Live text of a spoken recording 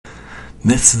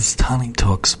This is Tani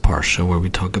Talks Parsha, where we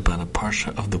talk about a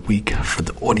Parsha of the week for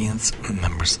the audience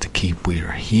members to keep. We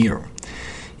are here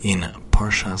in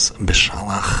Parshas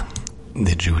Beshalach.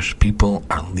 The Jewish people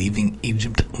are leaving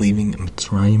Egypt, leaving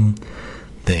Mitzrayim.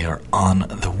 They are on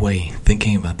the way,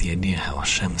 thinking about the idea how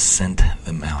Hashem sent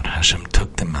them out. Hashem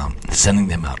took them out, sending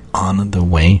them out on the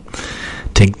way,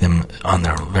 take them on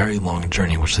their very long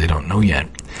journey, which they don't know yet,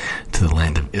 to the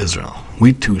land of Israel.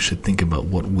 We too should think about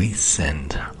what we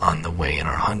send on the way. In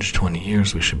our 120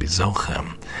 years, we should be Zochem.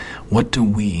 What do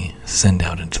we send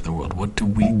out into the world? What do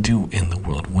we do in the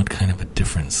world? What kind of a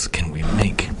difference can we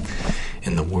make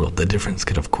in the world? The difference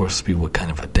could, of course, be what kind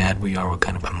of a dad we are, what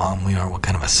kind of a mom we are, what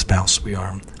kind of a spouse we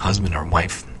are, husband or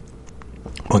wife,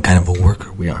 what kind of a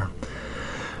worker we are,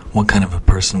 what kind of a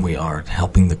person we are,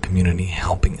 helping the community,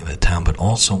 helping the town, but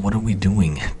also what are we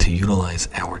doing to utilize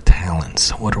our talents?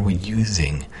 What are we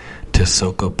using to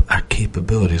soak up our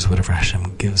capabilities, whatever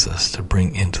Hashem gives us, to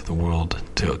bring into the world,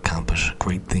 to accomplish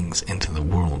great things into the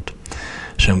world?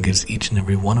 Hashem gives each and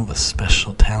every one of us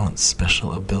special talents,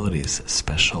 special abilities,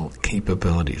 special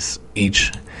capabilities,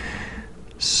 each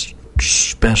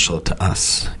special to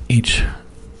us, each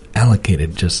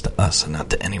allocated just to us and not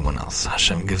to anyone else.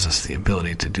 Hashem gives us the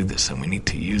ability to do this, and we need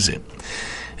to use it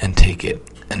and take it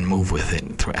and move with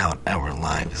it throughout our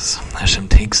lives. Hashem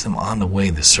takes them on the way,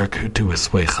 the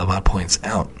circuitous way. Chabad points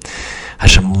out,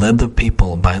 Hashem led the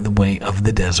people by the way of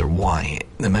the desert. Why?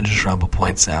 The Medrash Rabbah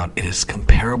points out, it is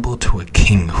comparable to a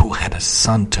king who had a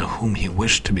son to whom he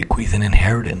wished to bequeath an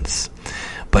inheritance.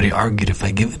 But he argued, if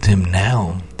I give it to him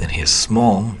now, then he is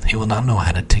small, he will not know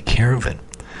how to take care of it.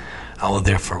 I will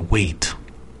therefore wait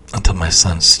until my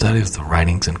son studies the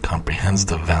writings and comprehends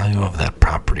the value of that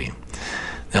property.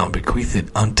 Then I will bequeath it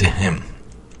unto him.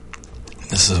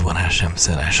 This is what Hashem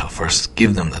said, I shall first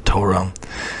give them the Torah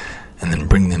and then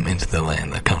bring them into the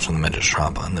land. That comes from the Medrash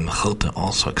Rabbah. And the Mechilta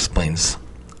also explains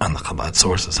on the Chabad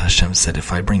sources, Hashem said,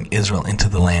 if I bring Israel into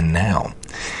the land now,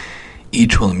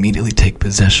 each will immediately take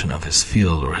possession of his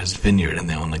field or his vineyard, and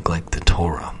they will neglect the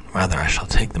Torah. Rather, I shall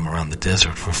take them around the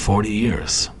desert for 40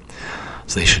 years.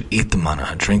 So they should eat the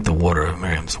manna, drink the water of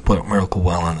Miriam's miracle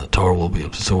well, and the Torah will be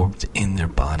absorbed in their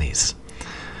bodies.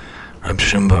 Reb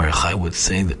Shimon bar Yochai would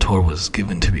say the Torah was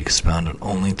given to be expounded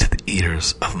only to the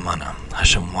eaters of manna.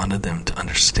 Hashem wanted them to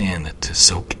understand, to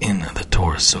soak in the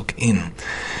Torah, soak in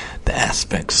the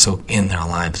aspects, soak in their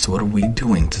lives. What are we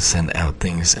doing to send out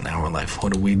things in our life?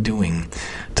 What are we doing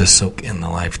to soak in the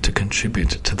life, to contribute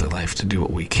to the life, to do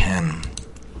what we can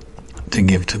to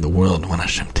give to the world when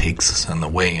Hashem takes us on the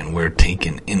way and we're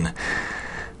taken in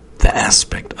the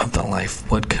aspect of the life?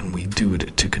 What can we do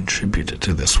to contribute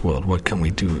to this world? What can we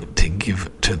do to give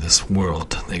to this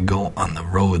world? They go on the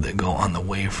road, they go on the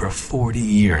way for 40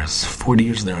 years. 40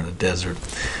 years they're in the desert.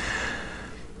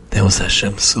 That was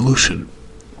Hashem's solution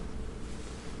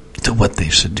to what they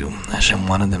should do. Hashem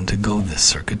wanted them to go this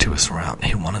circuitous route.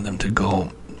 He wanted them to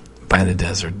go by the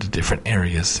desert to different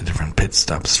areas, to different pit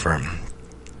stops for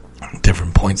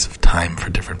different points of time, for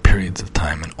different periods of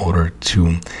time, in order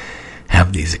to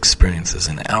have these experiences.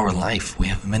 In our life, we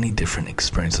have many different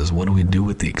experiences. What do we do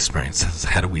with the experiences?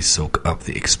 How do we soak up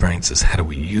the experiences? How do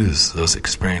we use those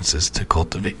experiences to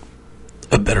cultivate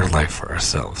a better life for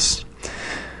ourselves?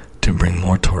 To bring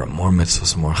more Torah, more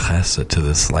mitzvahs, more chesed to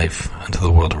this life and to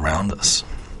the world around us?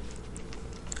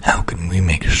 How can we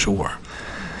make sure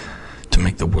to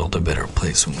make the world a better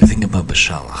place? When we think about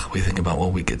Beshalach, we think about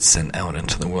what we could send out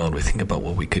into the world. We think about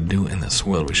what we could do in this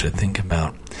world. We should think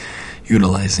about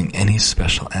utilizing any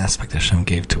special aspect Hashem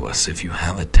gave to us. If you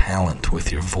have a talent with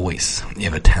your voice, you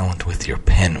have a talent with your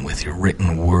pen, with your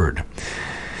written word,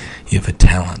 you have a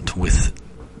talent with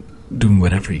doing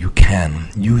whatever you can,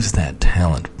 use that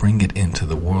talent, bring it into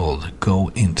the world, go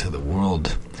into the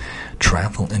world,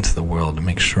 travel into the world,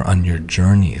 make sure on your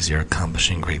journeys you're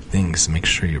accomplishing great things, make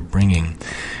sure you're bringing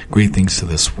great things to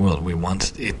this world. We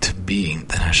want it to be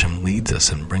that Hashem leads us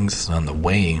and brings us on the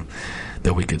way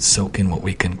that we could soak in what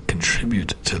we can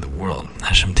contribute to the world.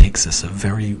 Hashem takes us a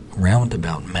very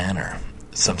roundabout manner.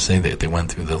 Some say that they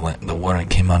went through the water and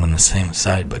came out on the same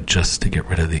side, but just to get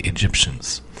rid of the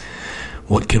Egyptians.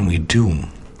 What can we do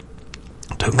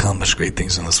to accomplish great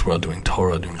things in this world, doing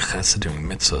Torah, doing chesed, doing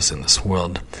mitzvahs in this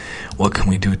world? What can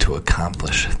we do to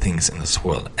accomplish things in this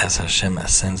world? As Hashem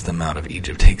sends them out of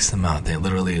Egypt, takes them out, they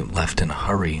literally left in a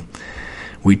hurry.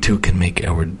 We too can make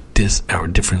our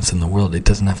difference in the world. It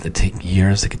doesn't have to take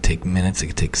years, it could take minutes, it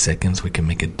could take seconds. We can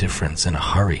make a difference in a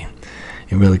hurry.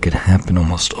 It really could happen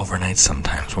almost overnight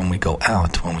sometimes when we go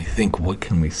out, when we think, what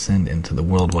can we send into the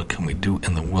world? What can we do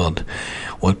in the world?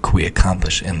 What can we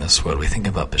accomplish in this world? We think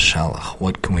about Beshalach.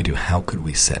 What can we do? How could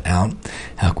we set out?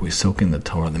 How could we soak in the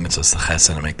Torah, the mitzvahs, the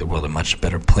chesed, and make the world a much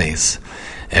better place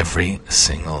every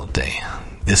single day?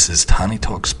 This is Tani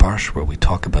Talks Parsha, where we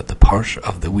talk about the Parsha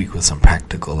of the week with some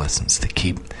practical lessons to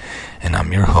keep. And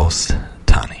I'm your host,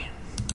 Tani.